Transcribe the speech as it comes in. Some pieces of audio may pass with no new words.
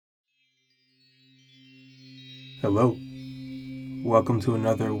Hello. Welcome to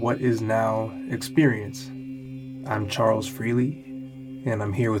another What Is Now experience. I'm Charles Freely, and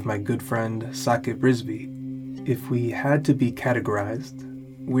I'm here with my good friend Sakib Rizvi. If we had to be categorized,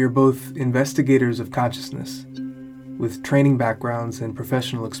 we are both investigators of consciousness, with training backgrounds and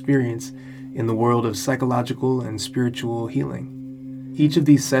professional experience in the world of psychological and spiritual healing. Each of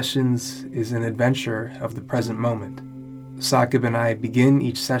these sessions is an adventure of the present moment. Sakib and I begin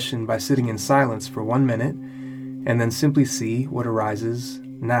each session by sitting in silence for 1 minute and then simply see what arises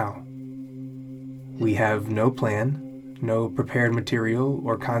now. We have no plan, no prepared material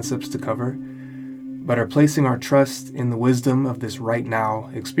or concepts to cover, but are placing our trust in the wisdom of this right now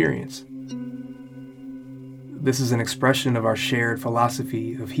experience. This is an expression of our shared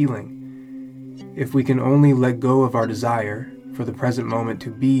philosophy of healing. If we can only let go of our desire for the present moment to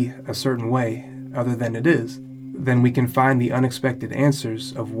be a certain way other than it is, then we can find the unexpected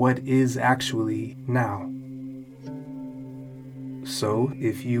answers of what is actually now. So,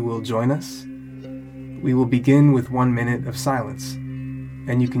 if you will join us, we will begin with 1 minute of silence,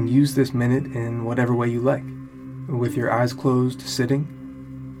 and you can use this minute in whatever way you like, with your eyes closed sitting,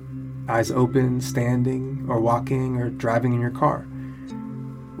 eyes open standing or walking or driving in your car.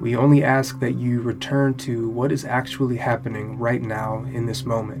 We only ask that you return to what is actually happening right now in this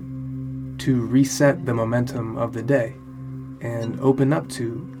moment, to reset the momentum of the day, and open up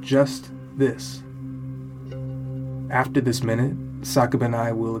to just this. After this minute, Sakib and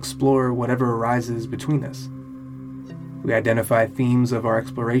I will explore whatever arises between us. We identify themes of our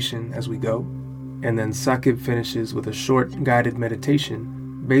exploration as we go, and then Sakib finishes with a short guided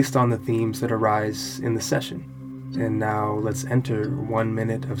meditation based on the themes that arise in the session. And now let's enter 1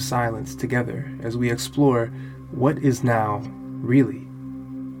 minute of silence together as we explore what is now really.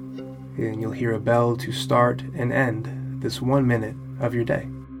 And you'll hear a bell to start and end this 1 minute of your day.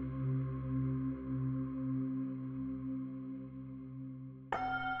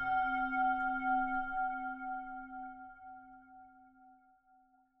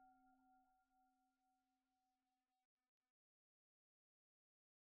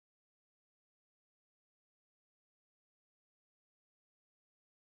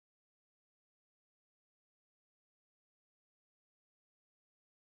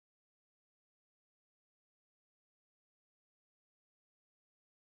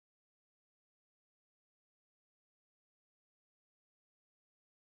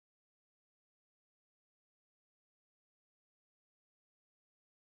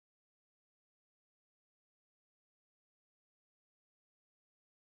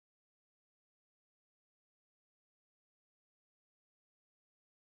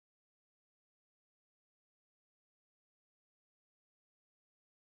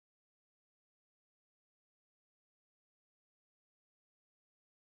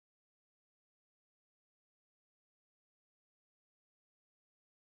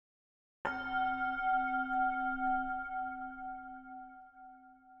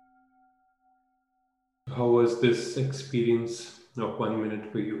 How was this experience of 1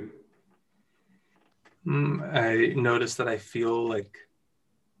 minute for you? I notice that I feel like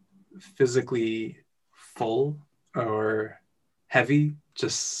physically full or heavy,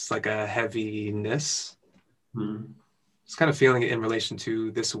 just like a heaviness. Just kind of feeling it in relation to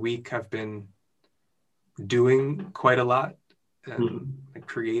this week. I've been doing quite a lot and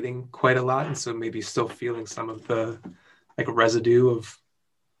creating quite a lot, and so maybe still feeling some of the like residue of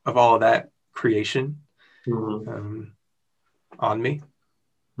all of that creation on me.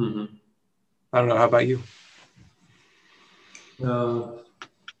 I don't know. How about you? I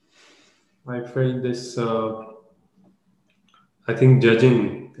felt this, I think,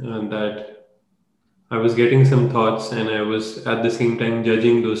 judging that I was getting some thoughts and I was at the same time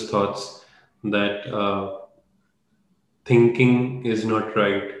judging those thoughts that thinking is not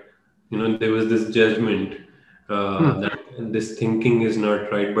right. There was this judgment that this thinking is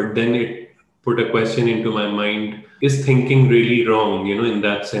not right, but then it put a question into my mind: is thinking really wrong? In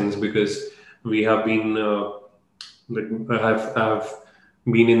that sense, because we have been, I've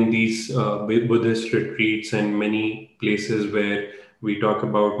been in these Buddhist retreats and many places where we talk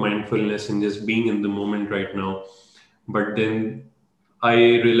about mindfulness and just being in the moment right now. But then I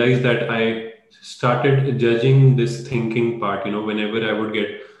realized that I started judging this thinking part. Whenever I would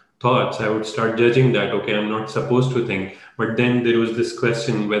get thoughts, I would start judging that, okay, I'm not supposed to think. But then there was this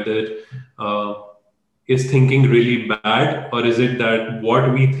question whether uh, is thinking really bad, or is it that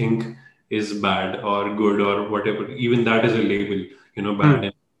what we think is bad or good or whatever? Even that is a label,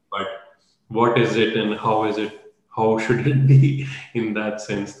 bad. But what is it and how is it? How should it be in that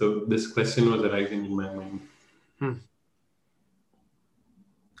sense? So this question was arising in my mind.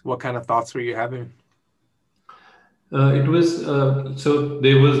 What kind of thoughts were you having? It was so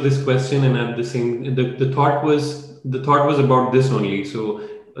there was this question, and at the same the thought was about this only. So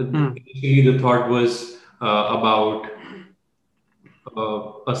Hmm. initially the thought was about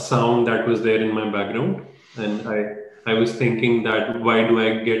a sound that was there in my background, and I was thinking that why do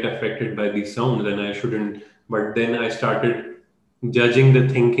I get affected by these sounds, and I shouldn't. But then I started judging the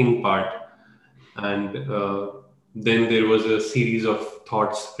thinking part, and then there was a series of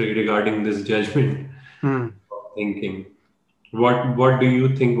thoughts regarding this judgment Hmm. of thinking. What do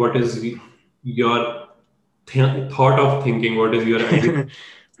you think? What is your thought of thinking? What is your idea?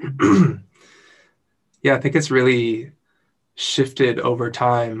 Yeah, I think it's really shifted over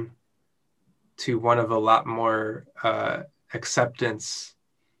time to one of a lot more acceptance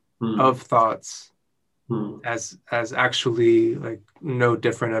Hmm. of thoughts Hmm. as actually like no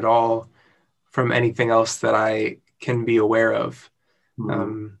different at all from anything else that I can be aware of. Hmm.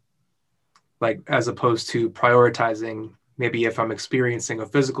 Um, like as opposed to prioritizing maybe if I'm experiencing a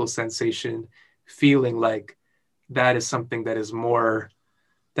physical sensation, feeling like that is something that is more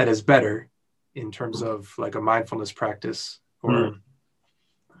that is better in terms of like a mindfulness practice Hmm.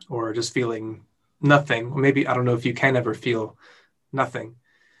 or just feeling nothing. Maybe I don't know if you can ever feel nothing,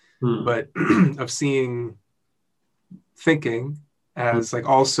 Hmm. but of seeing thinking Hmm. as like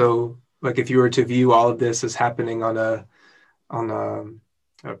also like if you were to view all of this as happening on a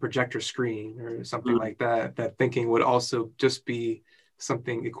projector screen or something Hmm. like that, that thinking would also just be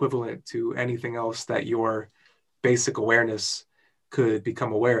something equivalent to anything else that your basic awareness could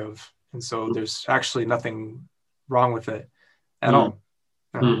become aware of. And so there's actually nothing wrong with it at Hmm. all.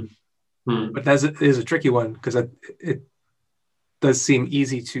 Hmm. Hmm. But that is a tricky one because it does seem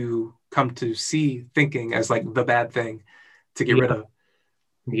easy to come to see thinking as like the bad thing to get rid Yeah. of.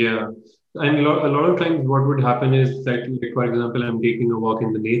 Yeah. And a lot of times, what would happen is that, like, for example, I'm taking a walk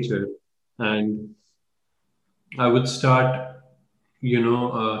in the nature, and I would start,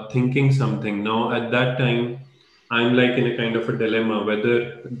 thinking something. Now, at that time, I'm like in a kind of a dilemma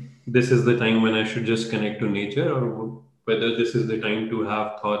whether this is the time when I should just connect to nature, or whether this is the time to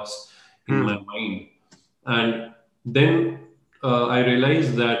have thoughts in my Hmm. mind. And then I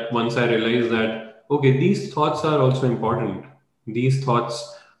realized that once I realized that, okay, these thoughts are also important. These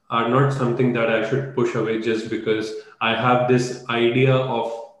thoughts are not something that I should push away just because I have this idea of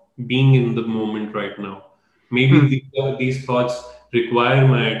being in the moment right now. Maybe Hmm. these thoughts require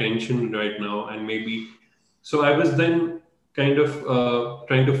my attention right now, and maybe so I was then kind of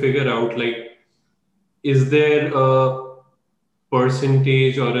trying to figure out, like, is there a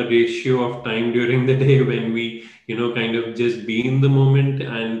percentage or a ratio of time during the day when we kind of just be in the moment,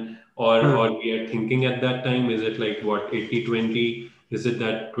 and or Hmm. we are thinking at that time? Is it like what, 80/20? Is it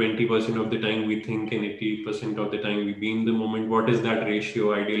that 20% of the time we think and 80% of the time we be in the moment? What is that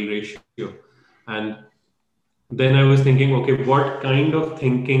ratio, ideal ratio? And then I was thinking, okay, what kind of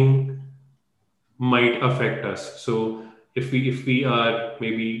thinking might affect us? So if we are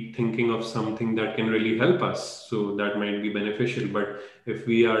maybe thinking of something that can really help us, so that might be beneficial. But if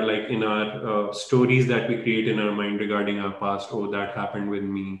we are like in our stories that we create in our mind regarding our past, oh, that happened with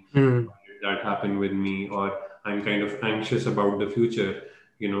me, Hmm. that happened with me, or I'm kind of anxious about the future,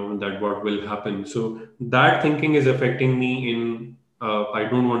 that what will happen. So that thinking is affecting me in, I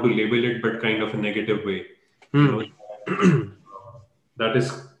don't want to label it, but kind of a negative way, you know Hmm. that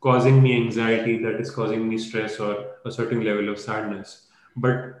is causing me anxiety, that is causing me stress or a certain level of sadness.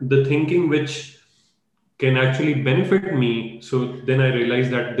 But the thinking which can actually benefit me, so then I realize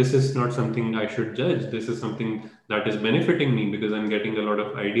that this is not something I should judge. This is something that is benefiting me because I'm getting a lot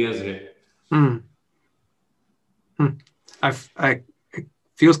of ideas here. Hmm. Hmm. I it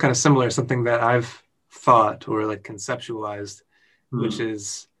feels kind of similar to something that I've thought or like conceptualized, which Hmm.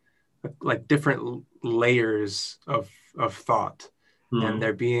 is like different layers of thought, and Hmm.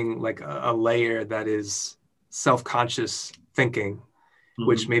 there being like a layer that is self-conscious thinking,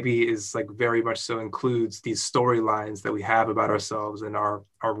 which Hmm. maybe is like very much so includes these storylines that we have about ourselves and are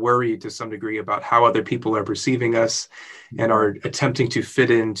worried to some degree about how other people are perceiving us and Yeah. are attempting to fit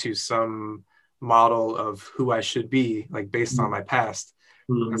into some model of who I should be, like based on my past.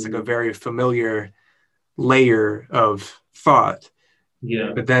 That's like a Hmm. very familiar layer of thought.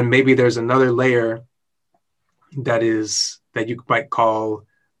 Yeah. But then maybe there's another layer that you might call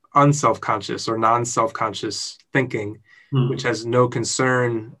unself-conscious or non-self-conscious thinking, which Hmm. has no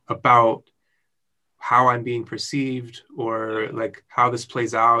concern about how I'm being perceived or like how this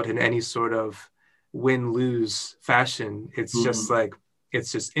plays out in any sort of win-lose fashion. It's just Hmm. like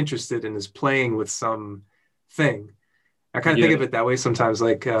it's just interested and is playing with some thing. I kind of think Yeah. of it that way sometimes.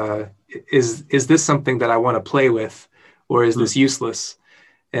 Like, is this something that I want to play with, or is Hmm. this useless?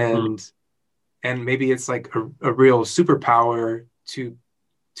 Hmm. And and maybe it's like a real superpower to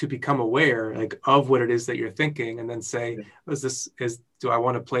become aware like of what it is that you're thinking, and then say, do I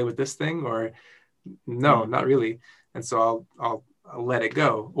want to play with this thing, or no, not really. And so I'll let it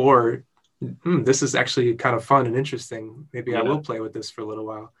go. Or this is actually kind of fun and interesting. Maybe I will play with this for a little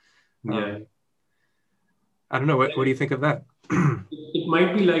while. I don't know. What do you think of that? It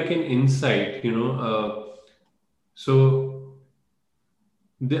might be like an insight, so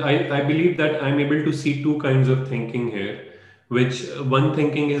I believe that I'm able to see two kinds of thinking here, which one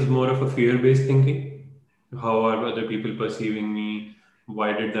thinking is more of a fear-based thinking. How are other people perceiving me?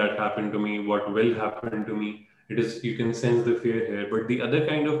 Why did that happen to me? What will happen to me? It is, you can sense the fear here. But the other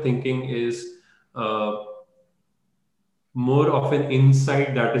kind of thinking is uh, more of an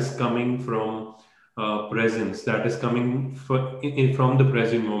insight that is coming from presence, that is coming from the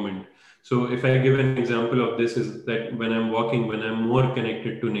present moment. So if I give an example of this, is that when I'm walking, when I'm more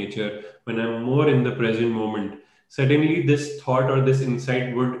connected to nature, when I'm more in the present moment, suddenly this thought or this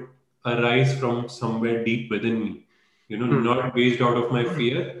insight would arise from somewhere deep within me, not based out of my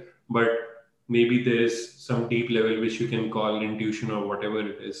fear, but maybe there's some deep level which you can call intuition or whatever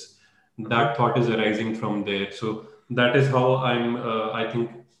it is. That thought is arising from there. So that is how I think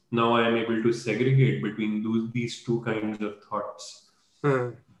now I am able to segregate between these two kinds of thoughts.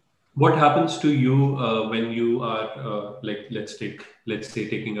 What happens to you when you are like, let's say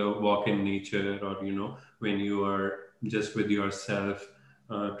taking a walk in nature, or when you are just with yourself,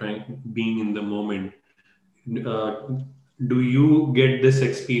 being in the moment? uh, do you get this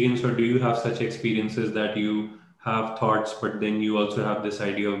experience, or do you have such experiences that you have thoughts but then you also have this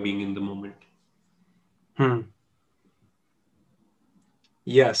idea of being in the moment?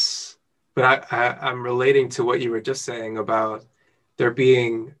 Yes, but I'm relating to what you were just saying about there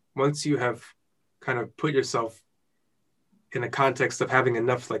being, once you have kind of put yourself in a context of having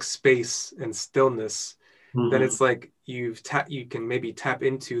enough like space and stillness, then it's like you can maybe tap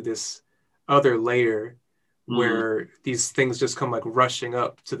into this other layer where these things just come like rushing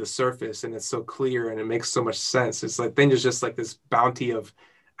up to the surface, and it's so clear and it makes so much sense. It's like then there's just like this bounty of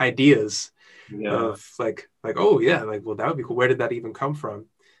ideas of like, oh yeah, like, well, that would be cool. Where did that even come from?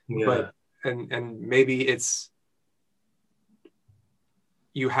 But and maybe it's,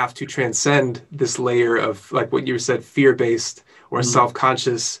 you have to transcend this layer of like what you said, fear-based or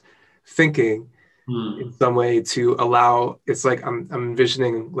self-conscious thinking in some way, to allow, it's like I'm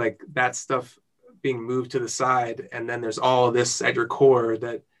envisioning like that stuff being moved to the side, and then there's all this at your core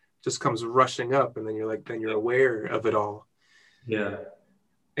that just comes rushing up, and then you're like, then you're aware of it all.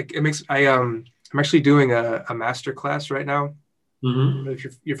 It makes I'm actually doing a master class right now.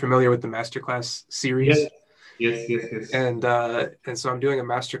 If you're familiar with the masterclass series. Yes. And so I'm doing a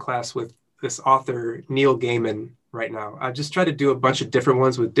masterclass with this author Neil Gaiman right now. I just try to do a bunch of different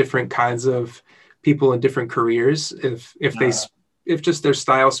ones with different kinds of people in different careers. If just their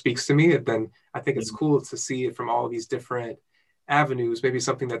style speaks to me, then I think it's cool to see it from all these different avenues. Maybe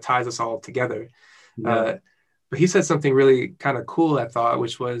something that ties us all together. But he said something really kind of cool, I thought,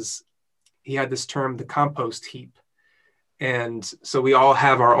 which was, he had this term, the compost heap. And so we all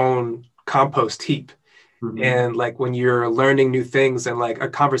have our own compost heap. And like when you're learning new things, and like a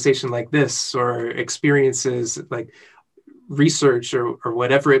conversation like this, or experiences like research or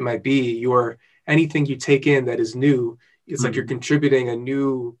whatever it might be, anything you take in that is new, it's like you're contributing a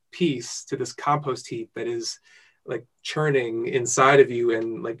new piece to this compost heap that is like churning inside of you,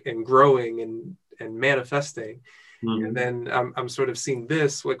 and like and growing and manifesting. And then I'm sort of seeing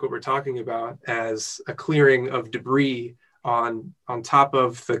this, like what we're talking about, as a clearing of debris on top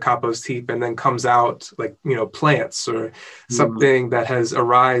of the compost heap, and then comes out like, plants or something that has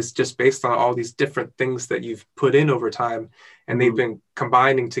arisen just based on all these different things that you've put in over time, and they've been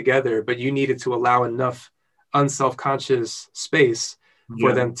combining together, but you needed to allow enough unself-conscious space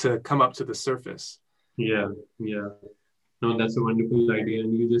for them to come up to the surface. No, that's a wonderful idea.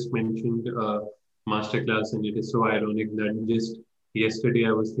 And you just mentioned masterclass, and it is so ironic that just yesterday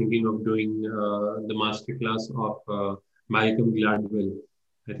I was thinking of doing the masterclass of Malcolm Gladwell.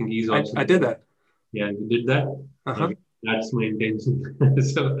 I think he's also. I did that. Yeah, you did that? Okay, that's my intention.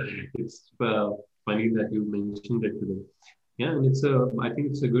 So it's funny that you mentioned it today. Yeah, and I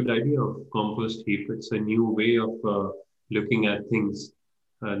think it's a good idea of compost heap. It's a new way of looking at things,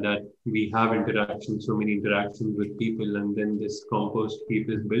 that we have interactions, so many interactions with people, and then this compost heap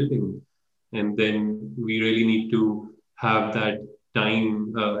is building. And then we really need to have that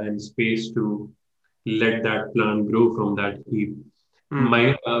time and space to let that plant grow from that heap.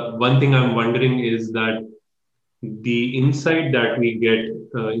 My one thing I'm wondering is that the insight that we get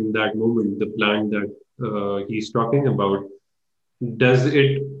in that moment, the plant that he's talking about, does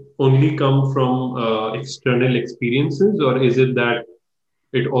it only come from external experiences, or is it that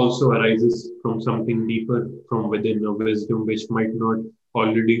it also arises from something deeper from within, a wisdom which might not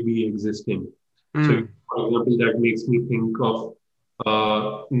already be existing? So, Mm, for example, that makes me think of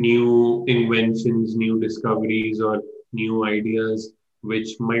new inventions, new discoveries, or new ideas which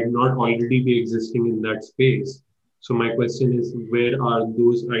might not already be existing in that space. So, my question is, where are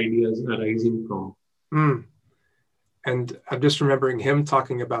those ideas arising from? mm. And I'm just remembering him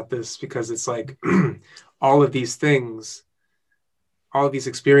talking about this because it's like all of these things, all of these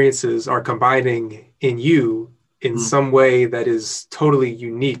experiences are combining in you in Hmm. some way that is totally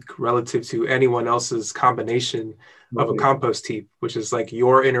unique relative to anyone else's combination of a Okay. compost heap, which is like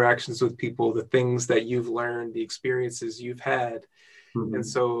your interactions with people, the things that you've learned, the experiences you've had. And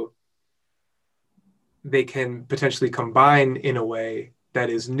Hmm. so they can potentially combine in a way that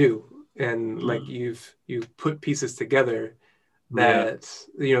is new. And like Hmm. you've put pieces together Yeah. that,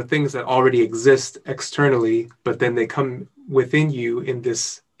 you know, things that already exist externally, but then they come within you in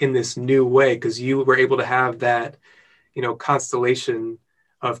this new way because you were able to have that, you know, constellation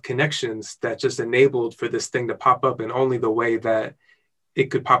of connections that just enabled for this thing to pop up in only the way that it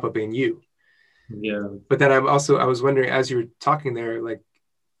could pop up in you. Yeah. But then I was wondering, as you were talking there, like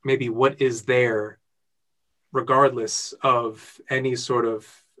maybe what is there regardless of any sort of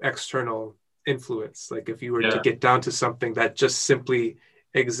external influence. Like if you were to Yeah. get down to something that just simply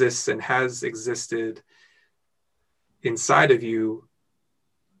exists and has existed inside of you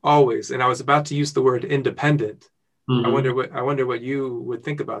always. And I was about to use the word independent. Hmm. I wonder what you would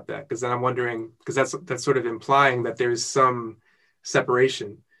think about that, because then I'm wondering, because that's sort of implying that there's some separation,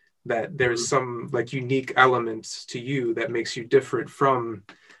 that there's some like unique elements to you that makes you different from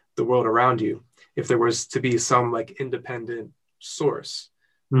the world around you. If there was to be some like independent source,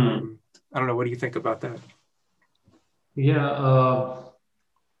 Hmm. um, I don't know. What do you think about that? Yeah.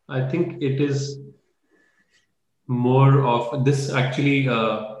 I think it is more of this actually.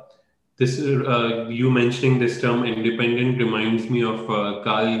 This You mentioning this term independent reminds me of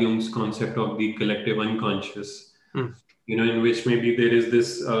Carl Jung's concept of the collective unconscious. Mm, In which maybe there is this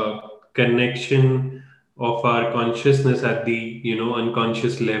connection of our consciousness at the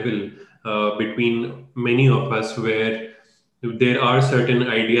unconscious level between many of us, where there are certain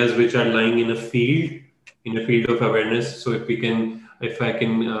ideas which are lying in a field of awareness. So if I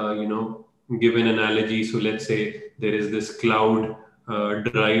can give an analogy, so let's say there is this cloud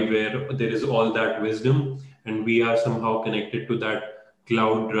drive where there is all that wisdom, and we are somehow connected to that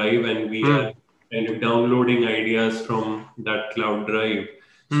cloud drive, and we are mm, kind of downloading ideas from that cloud drive.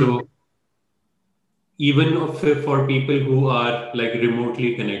 mm, So even for people who are like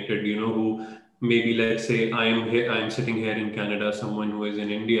remotely connected, who maybe, let's say, I'm sitting here in Canada, someone who is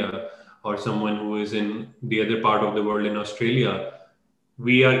in India, or someone who is in the other part of the world in Australia,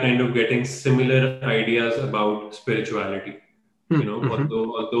 we are kind of getting similar ideas about spirituality. mm, mm-hmm,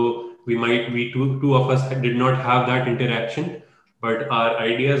 Although we two of us did not have that interaction, but our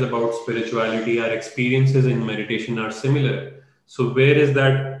ideas about spirituality, our experiences in meditation are similar. So where is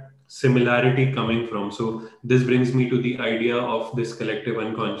that similarity coming from? So this brings me to the idea of this collective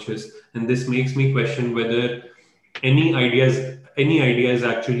unconscious, and this makes me question whether any idea is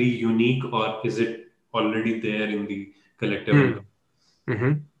actually unique, or is it already there in the collective mm, unconscious.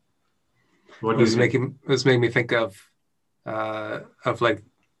 mm-hmm. What do you think? This made me think of like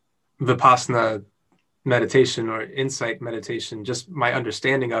Vipassana meditation or insight meditation. Just my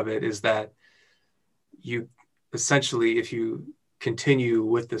understanding of it is that you essentially, if you continue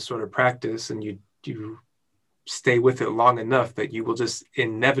with this sort of practice and you stay with it long enough, that you will just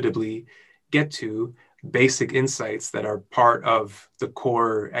inevitably get to basic insights that are part of the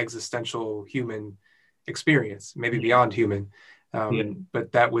core existential human experience, maybe beyond human. Yeah.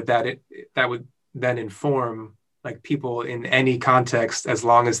 But that would then inform like people in any context, as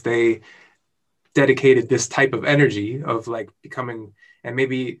long as they dedicated this type of energy of like becoming, and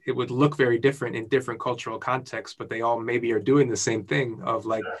maybe it would look very different in different cultural contexts, but they all maybe are doing the same thing of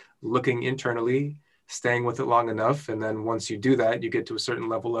like looking internally, staying with it long enough, and then once you do that, you get to a certain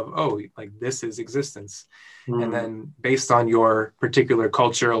level of, oh, like this is existence. And Hmm. then based on your particular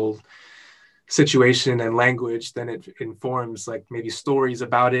cultural situation and language, then it informs like maybe stories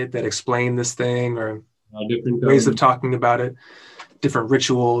about it that explain this thing, or Different ways of terms. talking about it, different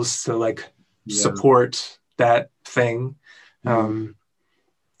rituals to like Yeah. support that thing. Hmm. Um,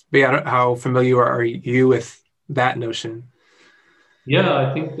 but yeah, how familiar are you with that notion? Yeah,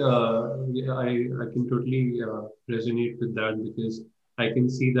 I think yeah, I can totally resonate with that, because I can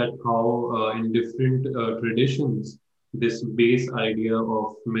see that how in different traditions, this base idea of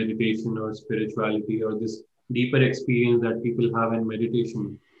meditation or spirituality, or this deeper experience that people have in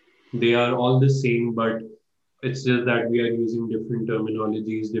meditation, They are all the same, but it's just that we are using different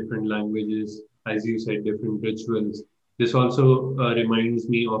terminologies, different languages, as you said, different rituals. This also reminds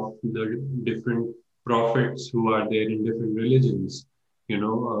me of the different prophets who are there in different religions.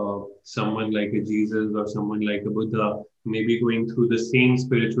 Someone like a Jesus or someone like a Buddha may be going through the same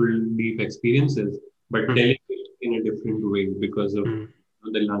spiritual deep experiences, but Mm, telling it in a different way because of mm,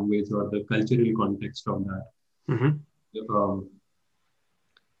 the language or the cultural context of that. mhm, Um,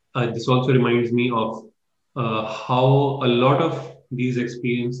 this also reminds me of how a lot of these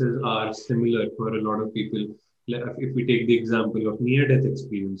experiences are similar for a lot of people. If we take the example of near-death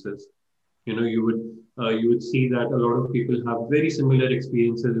experiences, you would see that a lot of people have very similar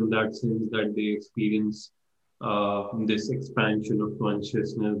experiences in that sense that they experience this expansion of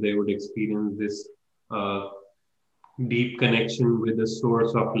consciousness. They would experience this uh, deep connection with the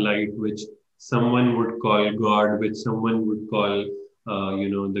source of light, which someone would call God, which someone would call,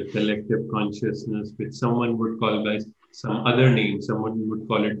 the collective consciousness, which someone would call by some other name. Someone would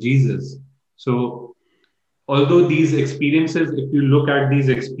call it Jesus. So, although these experiences, if you look at these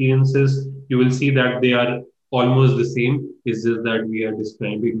experiences, you will see that they are almost the same. It's just that we are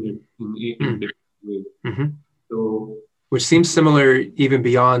describing it in mm, different way. mhm. So, Which seems similar even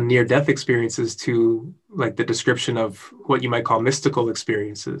beyond near-death experiences to like the description of what you might call mystical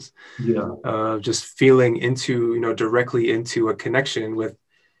experiences. yeah, Just feeling into, directly into a connection with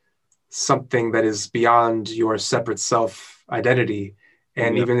something that is beyond your separate self identity,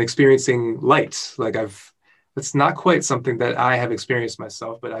 and yeah, even experiencing light. It's not quite something that I have experienced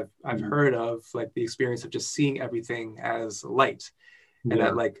myself, but I've mm, heard of like the experience of just seeing everything as light, and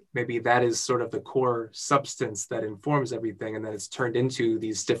that yeah, like maybe that is sort of the core substance that informs everything, and then it's turned into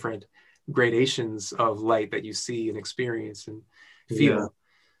these different gradations of light that you see and experience and yeah, feel.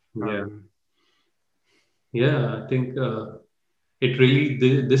 yeah. um, Yeah, I think it really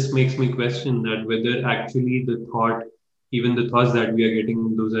this makes me question that whether actually even the thoughts that we are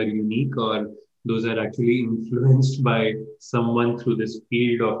getting, those are unique or those are actually influenced by someone through this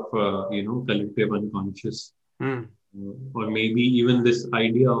field of collective unconscious, mm, or maybe even this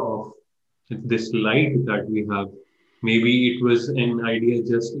idea of this light that we have. Maybe it was an idea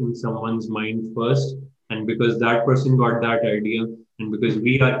just in someone's mind first, and because that person got that idea, and because mm,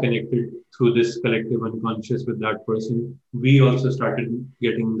 we are connected through this collective unconscious with that person, we also started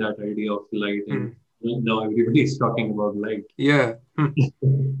getting that idea of light, and mm. now everybody is talking about light. Yeah. Hmm.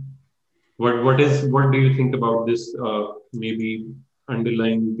 What do you think about this maybe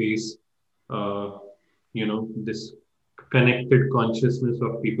underlying base, this connected consciousness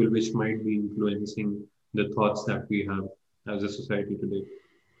of people which might be influencing the thoughts that we have as a society today?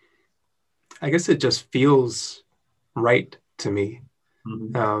 I guess it just feels right to me.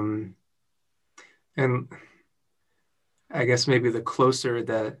 Mm-hmm. Um, and I guess maybe the closer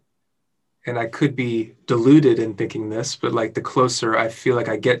that, and I could be deluded in thinking this, but like the closer I feel like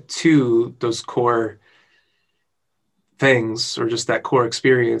I get to those core things or just that core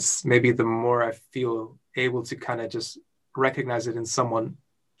experience, maybe the more I feel able to kind of just recognize it in someone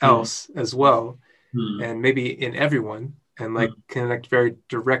else as well, Mm-hmm. and maybe in everyone, and like connect very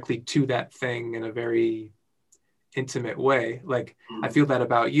directly to that thing in a very intimate way. Like I Mm-hmm. feel that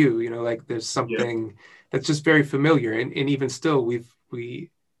about you, like there's Yeah. something that's just very familiar. And even still we've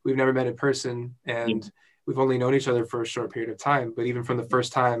never met in person, Yeah. and we've only known each other for a short period of time. But even from the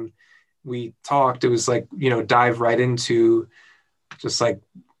first time we talked, it was like, dive right into just like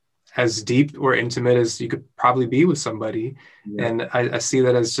as deep or intimate as you could probably be with somebody. Yeah. And I see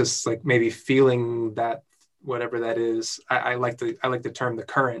that as just like maybe feeling that, whatever that is. I like the term the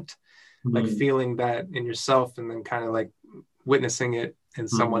current, like Mm-hmm. feeling that in yourself and then kind of like witnessing it in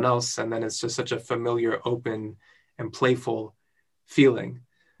Mm-hmm. someone else, and then it's just such a familiar, open and playful feeling.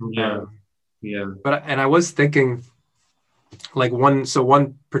 Yeah. um, Yeah. and I was thinking like one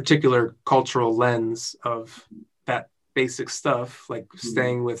particular cultural lens of that basic stuff, like Mm-hmm.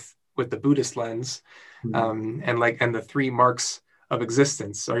 staying with the Buddhist lens, Mm-hmm. and the three marks of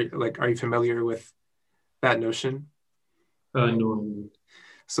existence. Are you familiar with that notion? No.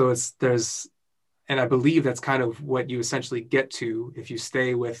 So there's, and I believe that's kind of what you essentially get to if you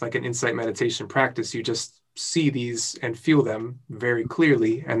stay with like an insight meditation practice. You just see these and feel them very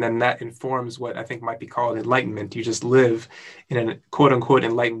clearly, and then that informs what I think might be called enlightenment. You just live in a quote unquote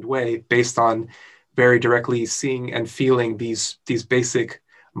enlightened way based on very directly seeing and feeling these basic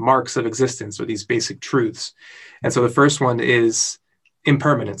marks of existence, or these basic truths. And so the first one is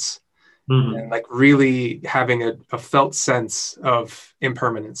impermanence, and Mm-hmm. like really having a felt sense of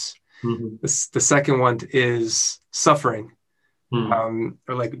impermanence. Mm-hmm. The second one is suffering, or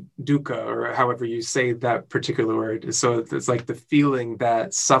like dukkha, or however you say that particular word. So it's like the feeling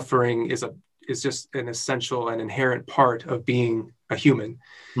that suffering is just an essential and inherent part of being a human.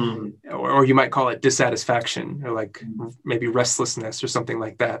 Or you might call it dissatisfaction, or like maybe restlessness or something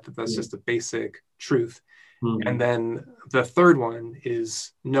like that. That's just a basic truth. And then the third one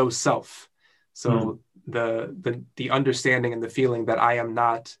is no self. So the understanding and the feeling that I am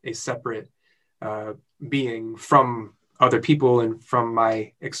not a separate being from other people and from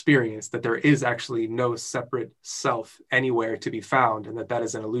my experience, that there is actually no separate self anywhere to be found, and that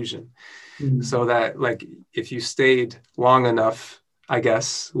is an illusion. So that, like, if you stayed long enough, I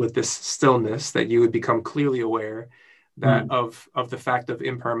guess, with this stillness, that you would become clearly aware that of the fact of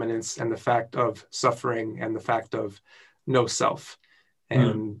impermanence, and the fact of suffering, and the fact of no self.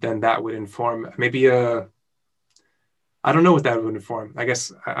 And then that would inform maybe I don't know what that would inform. I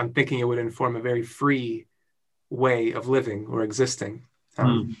guess I'm thinking it would inform a very free way of living or existing. But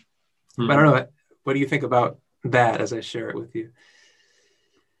I don't know. What do you think about that as I share it with you?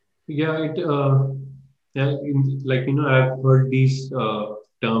 Yeah, like, I've heard these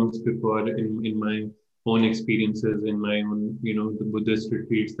terms before in my own experiences, in my own, the Buddhist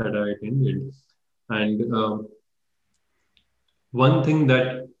retreats that I attended. And one thing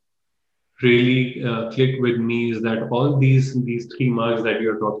that really clicked with me is that all these three marks that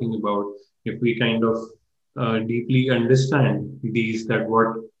you're talking about, if we kind of deeply understand these, that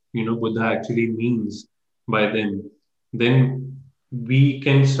what Buddha actually means by them, then we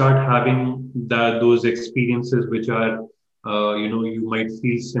can start having those experiences which are you might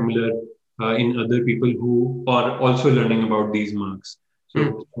feel similar in other people who are also learning about these marks.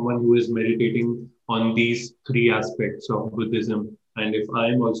 So someone who is meditating on these three aspects of Buddhism, and if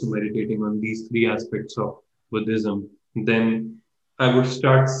I'm also meditating on these three aspects of Buddhism, then I would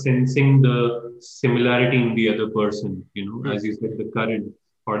start sensing the similarity in the other person, as you said, the current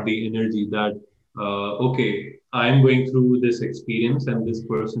or the energy that, okay, I'm going through this experience and this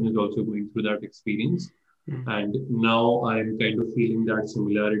person is also going through that experience. And now I'm kind of feeling that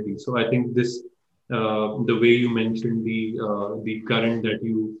similarity. So I think this, the way you mentioned the current that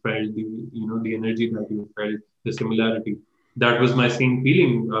you felt, the energy that you felt, the similarity, that was my same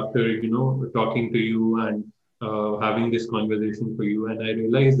feeling after, talking to you and having this conversation for you. And I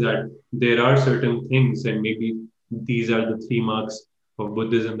realized that there are certain things, and maybe these are the three marks of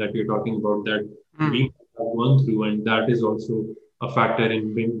Buddhism that you're talking about, that we have gone through, and that is also a factor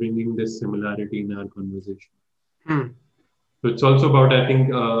in bringing this similarity in our conversation. So it's also about, I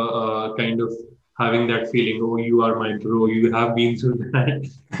think, kind of having that feeling, oh, you are my bro, you have been through that,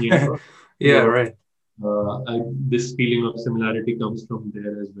 Yeah, so, right. This feeling of similarity comes from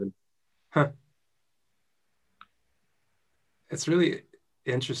there as well. It's really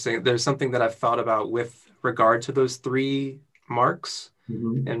interesting. There's something that I've thought about with regard to those three marks.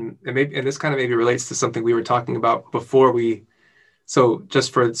 And this kind of maybe relates to something we were talking about before so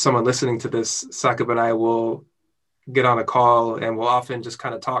just for someone listening to this, Sakib and I will get on a call, and we'll often just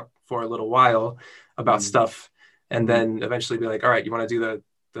kind of talk for a little while about stuff, and then eventually be like, all right, you want to do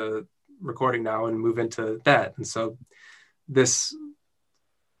the recording now, and move into that. And so this,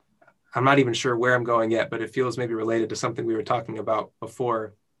 I'm not even sure where I'm going yet, but it feels maybe related to something we were talking about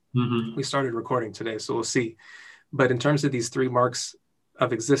before we started recording today. So we'll see. But in terms of these three marks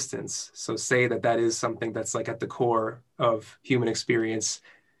of existence, so say that is something that's like at the core of human experience,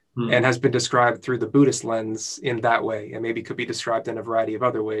 and has been described through the Buddhist lens in that way, and maybe could be described in a variety of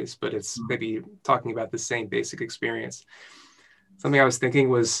other ways, but it's maybe talking about the same basic experience. Something I was thinking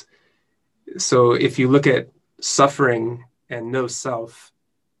was, so if you look at suffering and no self,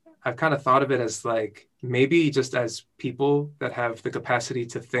 I've kind of thought of it as like, maybe just as people that have the capacity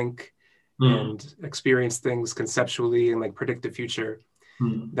to think and experience things conceptually and like predict the future,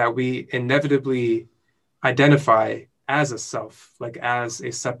 that we inevitably identify as a self, like as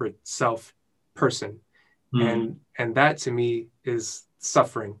a separate self person. And that to me is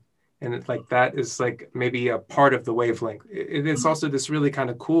suffering. And it's like, that is like maybe a part of the wavelength. It's also this really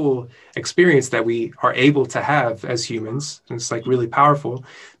kind of cool experience that we are able to have as humans. And it's like really powerful,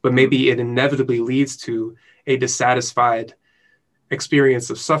 but maybe it inevitably leads to a dissatisfied experience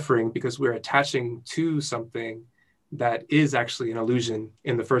of suffering, because we're attaching to something that is actually an illusion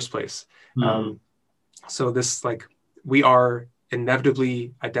in the first place. So this, like, we are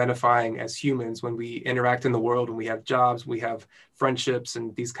inevitably identifying as humans when we interact in the world, when we have jobs, we have friendships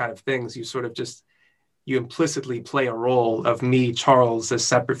and these kind of things. You sort of just, you implicitly play a role of me, Charles, as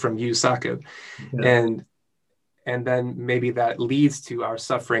separate from you, Sakib. And then maybe that leads to our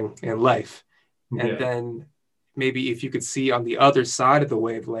suffering in life. And then maybe if you could see on the other side of the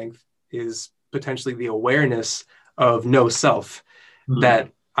wavelength is potentially the awareness of no self,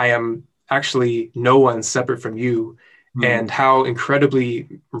 that I am actually no one separate from you, and how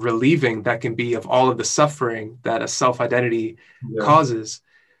incredibly relieving that can be of all of the suffering that a self-identity causes.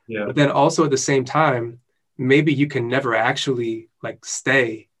 But then also at the same time, maybe you can never actually like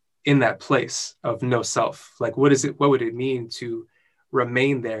stay in that place of no self. Like, what would it mean to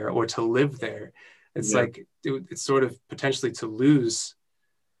remain there or to live there? It's like, it's sort of potentially to lose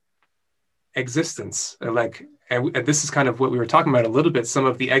existence. And this is kind of what we were talking about a little bit, some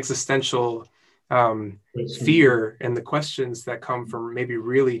of the existential fear and the questions that come from maybe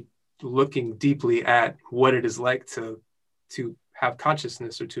really looking deeply at what it is like to have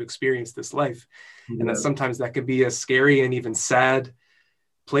consciousness or to experience this life. And that sometimes that can be a scary and even sad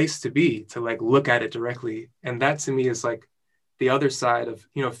place to be, to like look at it directly. And that to me is like the other side of,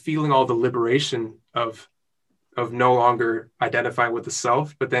 you know, feeling all the liberation of no longer identifying with the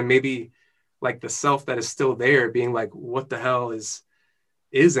self, but then maybe like the self that is still there being like, what the hell is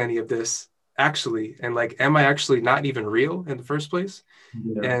any of this actually? And like, am I actually not even real in the first place?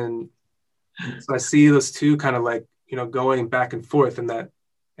 And so I see those two kind of like, you know, going back and forth, and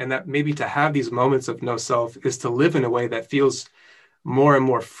that maybe to have these moments of no self is to live in a way that feels more and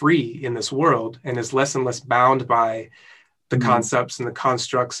more free in this world and is less and less bound by the concepts and the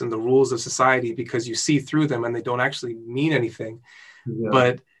constructs and the rules of society, because you see through them and they don't actually mean anything.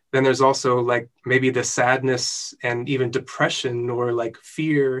 But then there's also like maybe the sadness and even depression or like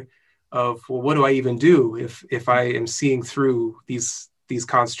fear of, well, what do I even do if I am seeing through these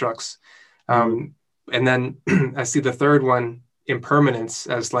constructs? And then I see the third one, impermanence,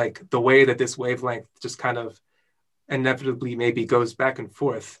 as like the way that this wavelength just kind of inevitably maybe goes back and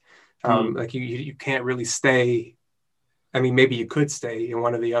forth. Like you can't really stay. I mean, maybe you could stay in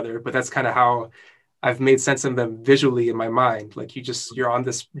one or the other, but that's kind of how I've made sense of them visually in my mind. Like you're on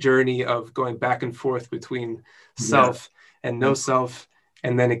this journey of going back and forth between self and no self.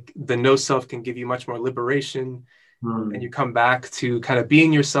 And then the no self can give you much more liberation. And you come back to kind of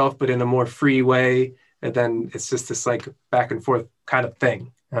being yourself, but in a more free way. And then it's just this like back and forth kind of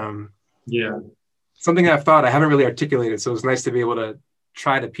thing. Something I've thought I haven't really articulated. So it's nice to be able to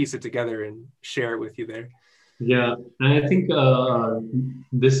try to piece it together and share it with you there. Yeah, and I think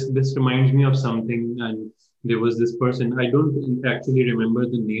this reminds me of something. And there was this person. I don't actually remember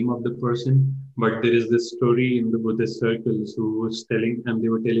the name of the person, but there is this story in the Buddhist circles who was telling, and they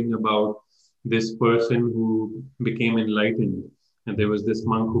were telling about this person who became enlightened, and there was this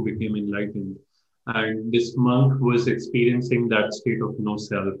monk who became enlightened, and this monk was experiencing that state of no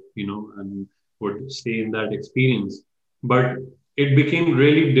self, you know, and would stay in that experience, but it became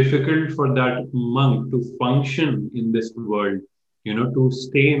really difficult for that monk to function in this world, you know, to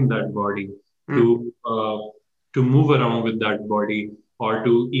stay in that body, to move around with that body, or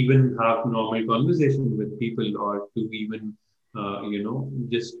to even have normal conversation with people, or to even you know,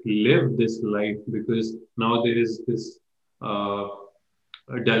 just live this life, because now there is this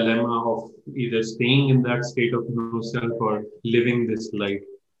a dilemma of either staying in that state of no self or living this life.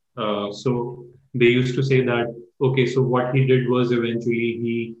 So they used to say that, okay, so what he did was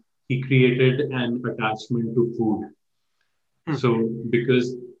eventually he created an attachment to food. So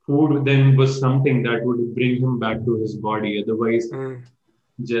because food then was something that would bring him back to his body, otherwise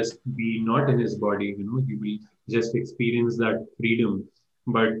just be not in his body, you know, he will just experience that freedom.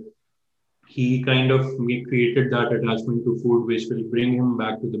 But he kind of created that attachment to food, which will bring him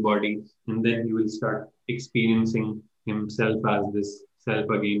back to the body, and then he will start experiencing himself as this self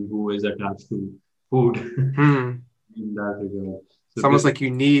again who is attached to food. In that regard, so it's almost like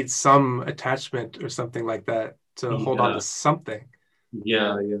you need some attachment or something like that to hold on to something.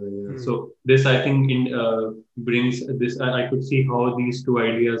 So this, I think, brings this. I could see how these two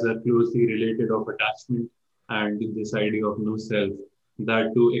ideas are closely related, of attachment and this idea of no self.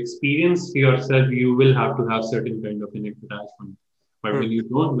 That to experience yourself, you will have to have certain kind of an attachment. But when you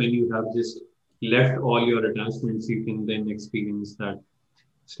don't, when you have just left all your attachments, you can then experience that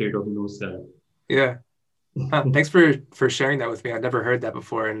state of no self. Yeah. Thanks for sharing that with me. I've never heard that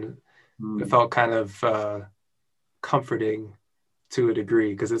before, and it felt kind of comforting to a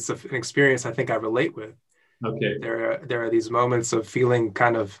degree, because it's an experience I think I relate with. Okay. There are these moments of feeling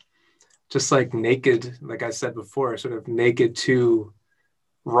kind of just like naked, like I said before, sort of naked to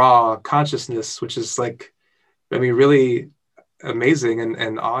raw consciousness, which is like, I mean, really amazing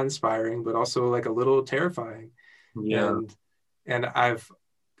and awe-inspiring, but also like a little terrifying. And I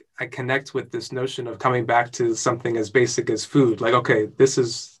connect with this notion of coming back to something as basic as food. Like, okay, this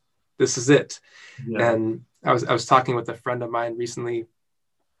is it. And I was talking with a friend of mine recently.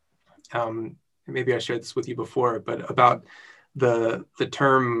 Maybe I shared this with you before, but about the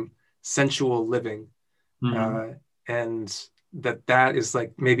term sensual living. and that is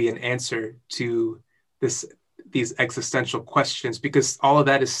like maybe an answer to these existential questions, because all of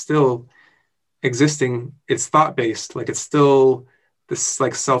that is still existing. It's thought based, like it's still this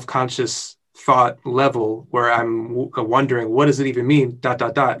like self-conscious thought level where I'm wondering, what does it even mean, dot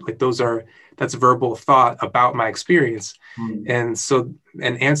dot dot, like that's verbal thought about my experience. And so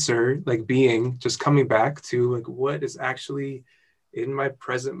an answer, like being, just coming back to like what is actually in my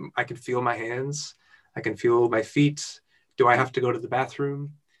present. I can feel my hands, I can feel my feet. Do I have to go to the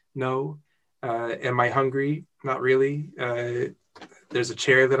bathroom? No. Am I hungry? Not really. There's a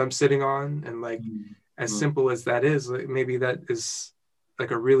chair that I'm sitting on, and like as simple as that is, like maybe that is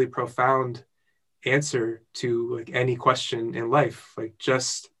like a really profound answer to like any question in life. Like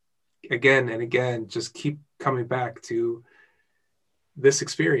just again and again, just keep coming back to this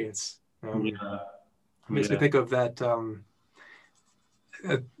experience. Makes me think of that.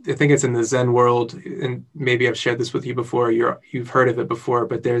 I think it's in the Zen world, and maybe I've shared this with you before. You've heard of it before,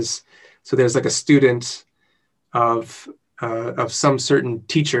 but there's like a student of some certain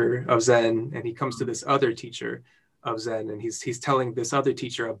teacher of Zen, and he comes to this other teacher of Zen, and he's telling this other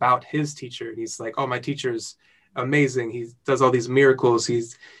teacher about his teacher, and he's like, "Oh, my teacher's amazing. He does all these miracles.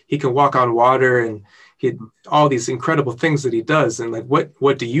 He can walk on water, and he all these incredible things that he does. And like,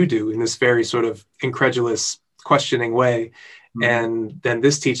 what do you do?" In this very sort of incredulous, questioning way. And then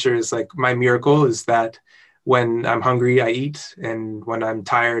this teacher is like, "My miracle is that when I'm hungry, I eat, and when I'm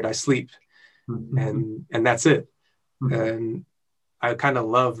tired, I sleep, and that's it." And I kind of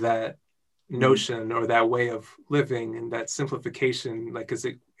love that notion or that way of living and that simplification, like, because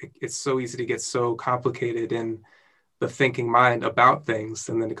it's so easy to get so complicated in the thinking mind about things,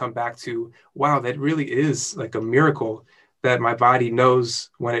 and then to come back to, wow, that really is like a miracle that my body knows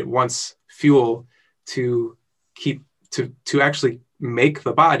when it wants fuel to keep to actually make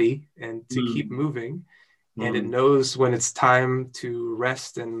the body and to keep moving, and it knows when it's time to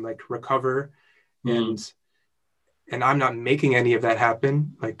rest and like recover, and I'm not making any of that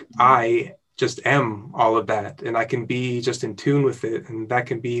happen. Like I just am all of that, and I can be just in tune with it, and that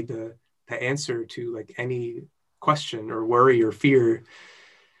can be the answer to like any question or worry or fear.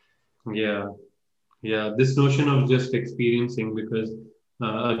 Yeah, this notion of just experiencing, because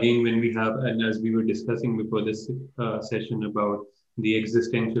again, when we have, and as we were discussing before this session about the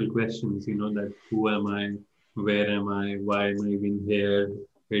existential questions, that who am I, where am I, why am I even here,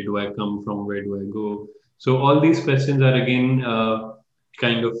 where do I come from, where do I go? So all these questions are again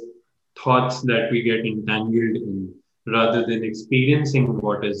kind of thoughts that we get entangled in, rather than experiencing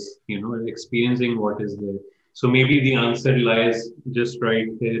what is, experiencing what is there. So maybe the answer lies just right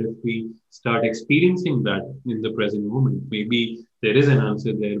there. If we start experiencing that in the present moment, maybe there is an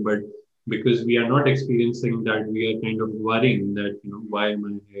answer there. But because we are not experiencing that, we are kind of worrying that, why am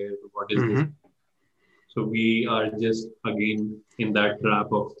I here? What is this? So we are just again in that trap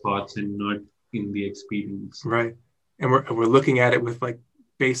of thoughts and not in the experience. Right. And we're looking at it with like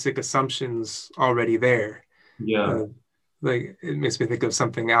basic assumptions already there. Yeah. Like it makes me think of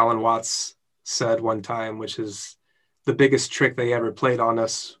something Alan Watts said one time, which is the biggest trick they ever played on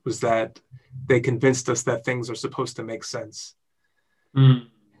us was that they convinced us that things are supposed to make sense. Right.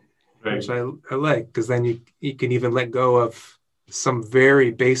 Which I like, because then you can even let go of some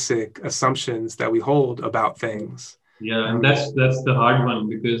very basic assumptions that we hold about things. Yeah, and that's the hard one,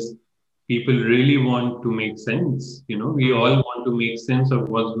 because people really want to make sense. We all want to make sense of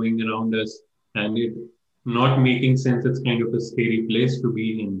what's going around us, and it not making sense, it's kind of a scary place to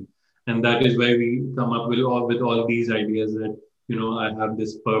be in. And that is why we come up with all these ideas that, I have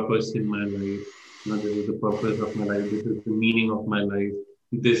this purpose in my life. This is the purpose of my life. This is the meaning of my life.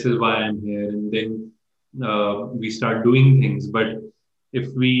 This is why I'm here. And then we start doing things. But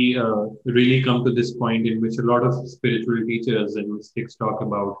if we really come to this point in which a lot of spiritual teachers and mystics talk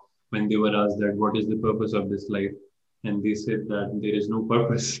about, when they were asked that, what is the purpose of this life? And they said that there is no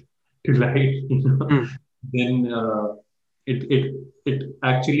purpose to life, then it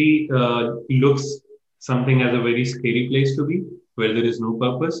actually looks something as a very scary place to be, where there is no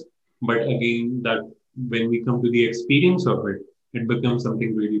purpose. But again, that when we come to the experience of it, it becomes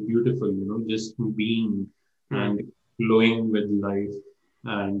something really beautiful, just being and flowing with life.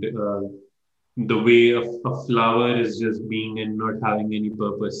 And the way of a flower is just being and not having any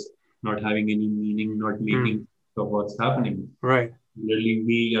purpose, not having any meaning, not making of what's happening. Right. Really,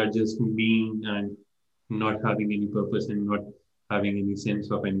 we are just being and not having any purpose and not having any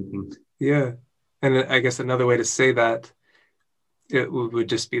sense of anything. Yeah. And I guess another way to say that, it would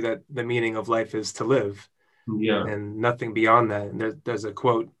just be that the meaning of life is to live. Yeah. And nothing beyond that. And there's a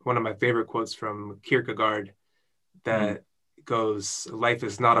quote, one of my favorite quotes from Kierkegaard, that goes, life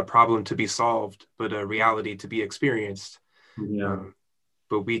is not a problem to be solved, but a reality to be experienced. Yeah.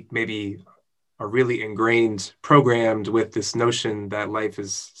 But we maybe are really ingrained, programmed with this notion that life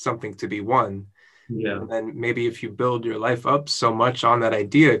is something to be won. Yeah. And then maybe if you build your life up so much on that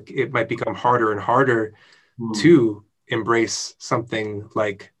idea, it might become harder and harder to embrace something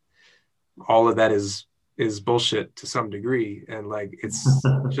like all of that is bullshit to some degree, and like it's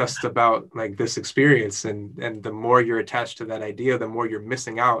just about like this experience, and the more you're attached to that idea, the more you're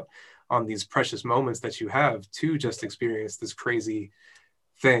missing out on these precious moments that you have to just experience this crazy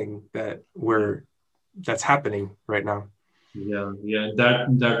thing that's happening right now. Yeah.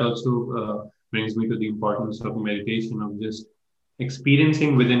 That also brings me to the importance of meditation, of just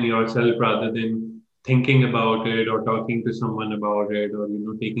experiencing within yourself rather than thinking about it or talking to someone about it, or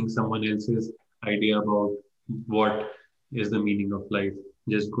taking someone else's idea about what is the meaning of life.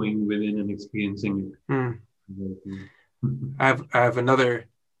 Just going within and experiencing it. I have another.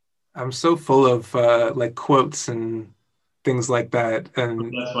 I'm so full of like quotes and things like that,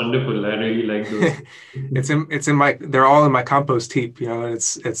 and That's wonderful. I really like those. it's in my, they're all in my compost heap, and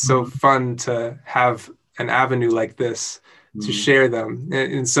it's so fun to have an avenue like this to share them.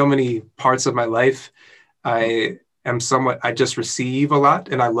 In so many parts of my life, I just receive a lot,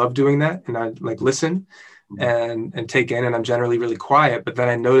 and I love doing that, and I like listen and take in, and I'm generally really quiet. But then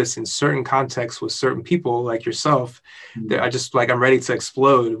I notice in certain contexts with certain people like yourself that I just like, I'm ready to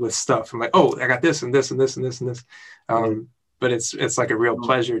explode with stuff. I'm like, oh, I got this and this and this and this and this. But it's like a real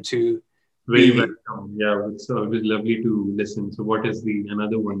pleasure to Very welcome. Yeah, it's always lovely to listen. So what is the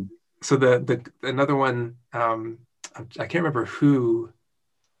another one? So the another one, I can't remember who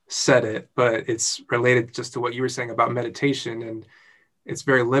said it, but it's related just to what you were saying about meditation, and it's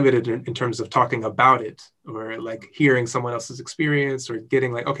very limited in terms of talking about it, or like hearing someone else's experience, or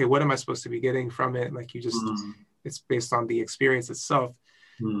getting like, okay, what am I supposed to be getting from it? Like you just, it's based on the experience itself.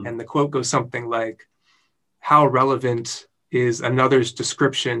 And the quote goes something like, how relevant is another's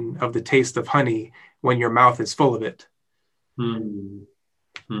description of the taste of honey when your mouth is full of it?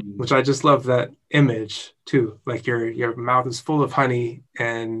 Which I just love that image too. Like your mouth is full of honey,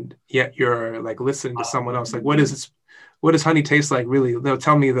 and yet you're like listening to someone else. Like, what does honey taste like? Really? They'll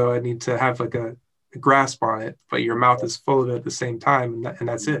tell me though. I need to have like a grasp on it. But your mouth is full of it at the same time, and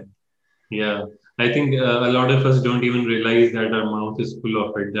that's it. Yeah, I think a lot of us don't even realize that our mouth is full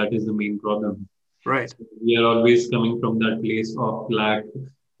of it. That is the main problem. Right. So we are always coming from that place of lack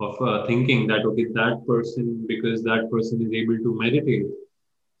of thinking that, okay, that person, because that person is able to meditate,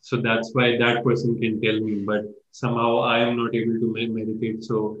 so that's why that person can tell me. But somehow I am not able to meditate,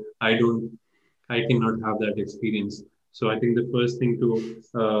 so I cannot have that experience. So I think the first thing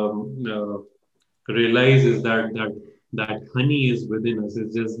to realize is that honey is within us.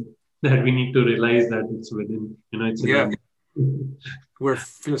 It's just that we need to realize that it's within. It's in our. We're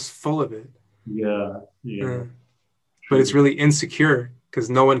just full of it. Yeah. But it's really insecure because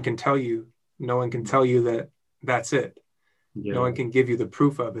no one can tell you. No one can tell you that that's it. Yeah. No one can give you the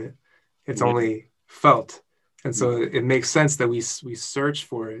proof of it. It's only felt. And so it makes sense that we search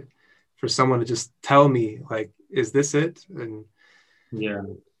for it, for someone to just tell me, like, is this it? And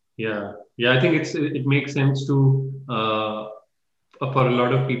I think it makes sense to for a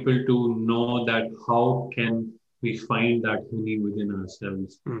lot of people to know that how can we find that honey within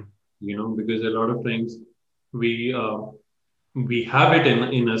ourselves. Because a lot of times we have it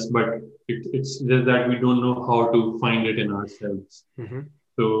in us, but it's just that we don't know how to find it in ourselves.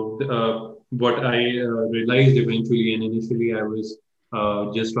 So what I realized eventually, and initially I was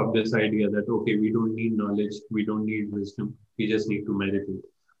just of this idea that, okay, we don't need knowledge, we don't need wisdom, we just need to meditate.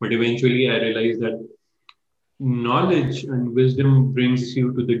 But eventually I realized that knowledge and wisdom brings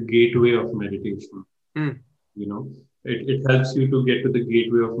you to the gateway of meditation. It helps you to get to the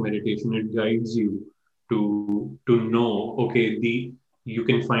gateway of meditation. It guides you to know, okay, you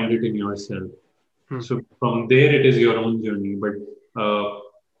can find it in yourself. So from there it is your own journey. But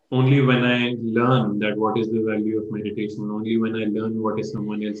only when I learn that what is the value of meditation, only when I learn what is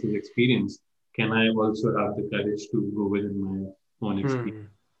someone else's experience, can I also have the courage to go within my own experience.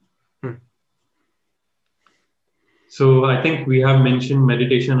 So I think we have mentioned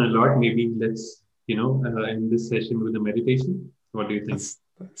meditation a lot. Maybe let's, end this session with a meditation. What do you think?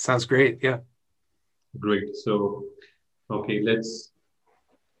 That sounds great. Yeah. Great. So, okay, let's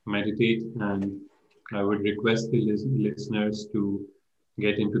meditate. And I would request the listeners to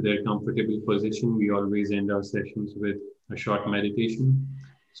get into their comfortable position. We always end our sessions with a short meditation.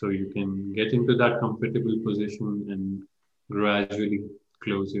 So you can get into that comfortable position and gradually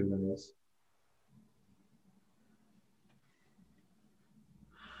close your eyes.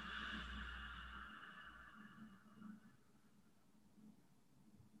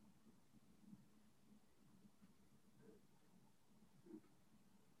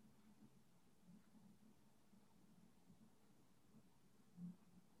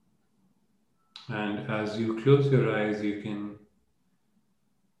 And as you close your eyes, you can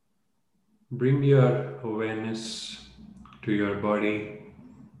bring your awareness to your body.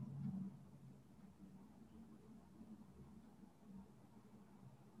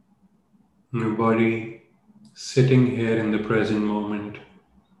 Your body sitting here in the present moment.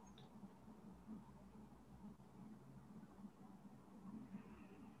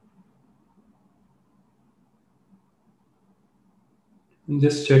 And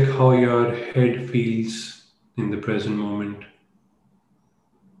just check how your head feels in the present moment.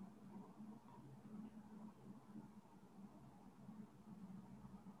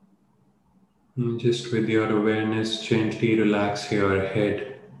 And just with your awareness, gently relax your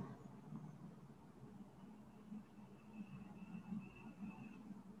head.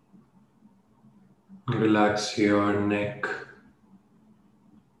 Relax your neck.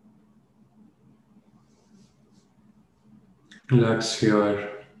 Relax your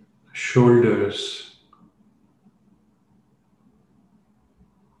shoulders.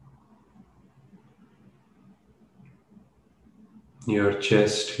 Your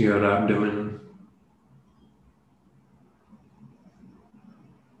chest, your abdomen.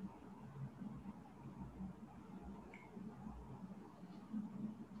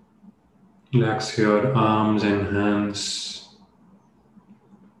 Relax your arms and hands.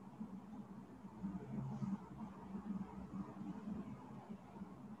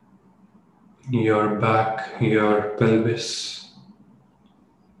 Your back, your pelvis.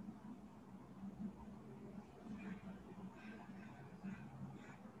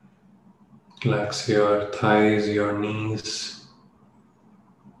 Relax your thighs, your knees.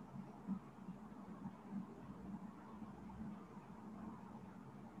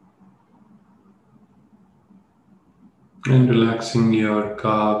 And relaxing your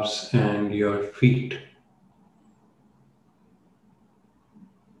calves and your feet.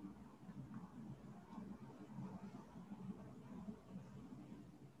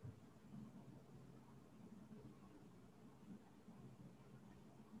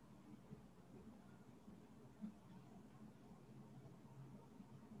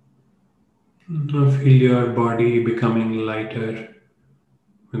 Now feel your body becoming lighter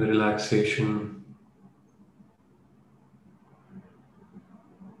with relaxation.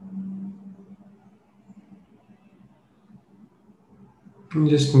 And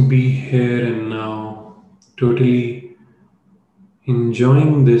just be here and now, totally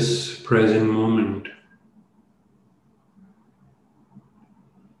enjoying this present moment.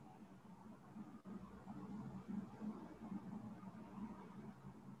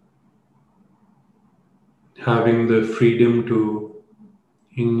 Having the freedom to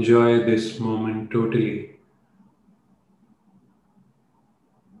enjoy this moment totally.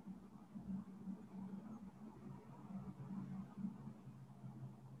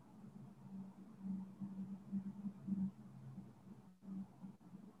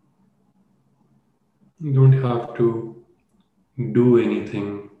 You don't have to do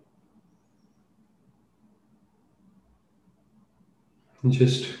anything,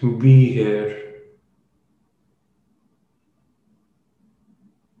 just be here.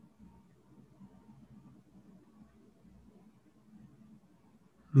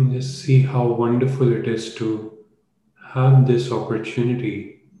 And just see how wonderful it is to have this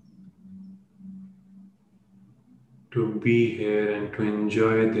opportunity to be here and to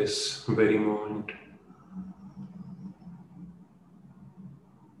enjoy this very moment.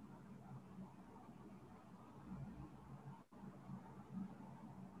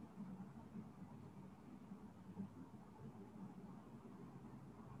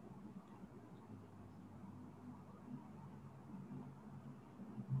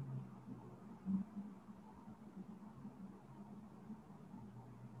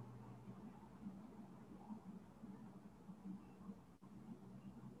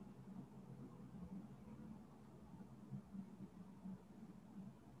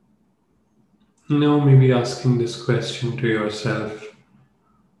 Now, maybe asking this question to yourself,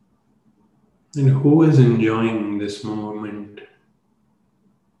 and who is enjoying this moment?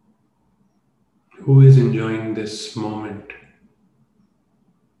 Who is enjoying this moment?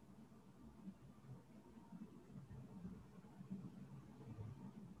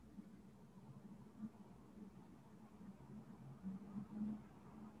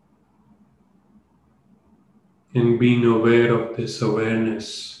 And being aware of this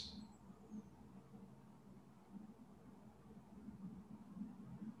awareness,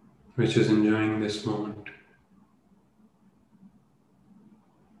 which is enjoying this moment.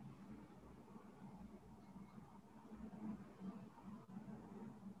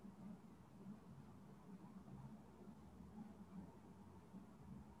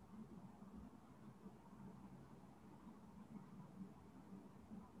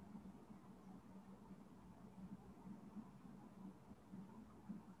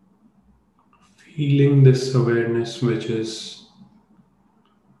 Feeling this awareness, which is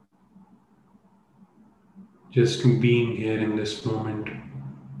just being here in this moment.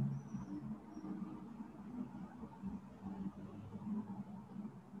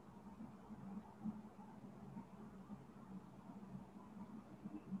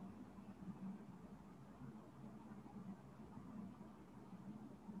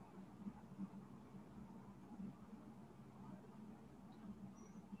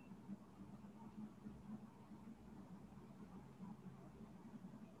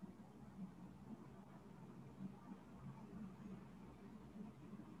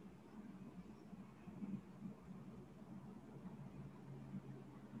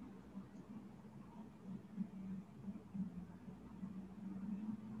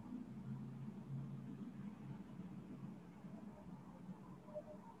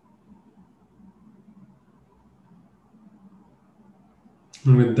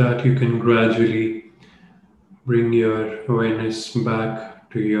 And with that, you can gradually bring your awareness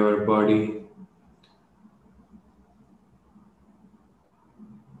back to your body,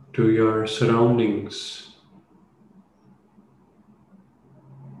 to your surroundings,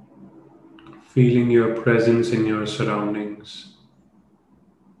 feeling your presence in your surroundings,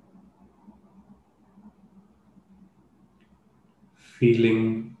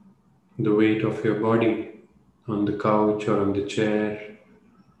 feeling the weight of your body on the couch or on the chair,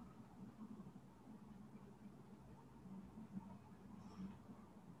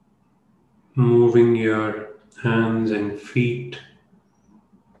 moving your hands and feet,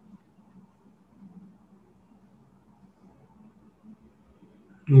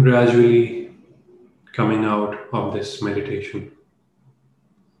 gradually coming out of this meditation.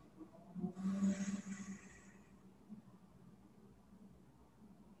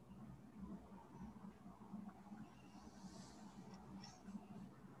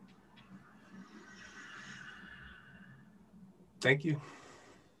 Thank you.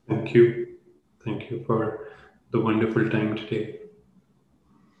 Thank you. Thank you for the wonderful time today.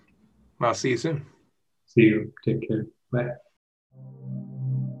 I'll see you soon. See you. Take care. Bye.